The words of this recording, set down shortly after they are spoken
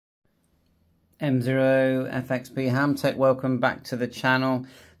M0FXP Hamtech, welcome back to the channel.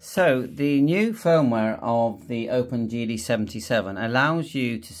 So the new firmware of the OpenGd77 allows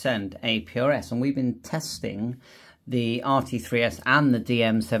you to send APRS, and we've been testing the RT3S and the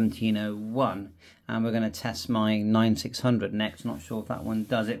DM1701, and we're going to test my 9600 next. Not sure if that one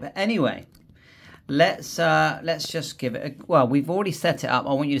does it, but anyway, let's just give it a, well, we've already set it up.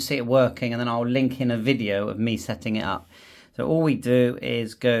 I want you to see it working, and then I'll link in a video of me setting it up. So all we do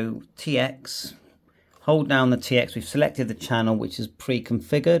is go TX, hold down the TX, we've selected the channel which is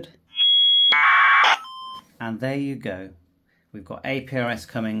pre-configured, and there you go. We've got APRS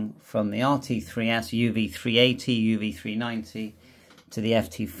coming from the RT3S, UV380, UV390 to the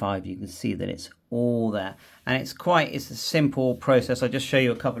FT5. You can see that it's all there. And it's a simple process. I'll just show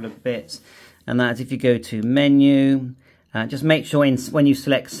you a couple of bits. And that's if you go to menu, just make sure when you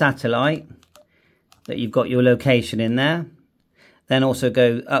select satellite that you've got your location in there. Then also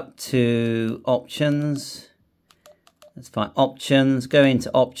go up to options. That's fine. Options, go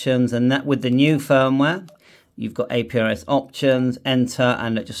into options, and that with the new firmware, you've got APRS options, enter,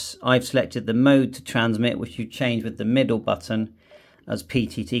 and I've selected the mode to transmit, which you change with the middle button as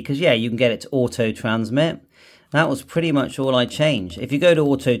PTT, because yeah, you can get it to auto transmit. That was pretty much all I changed. If you go to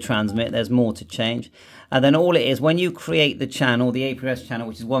auto transmit, there's more to change. And then all it is, when you create the channel, the APRS channel,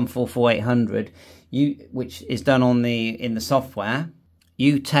 which is 144800, which is done on in the software,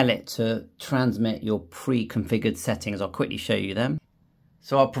 you tell it to transmit your pre-configured settings. I'll quickly show you them.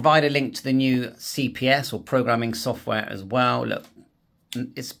 So I'll provide a link to the new CPS or programming software as well. Look,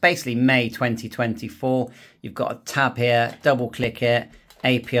 it's basically May 2024. You've got a tab here, double click it,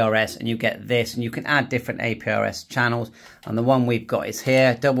 APRS, and you get this, and you can add different APRS channels. And the one we've got is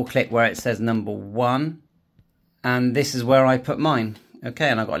here. Double click where it says number 1, and this is where I put mine. Okay,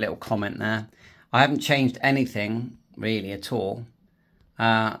 and I've got a little comment there. I haven't changed anything really at all,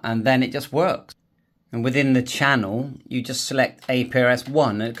 and then it just works. And within the channel, you just select APRS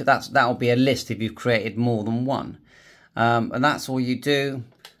 1. That'll be a list if you've created more than one. And that's all you do.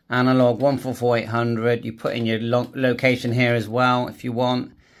 Analog 144800. You put in your location here as well if you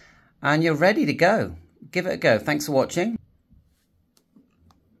want, and you're ready to go. Give it a go. Thanks for watching.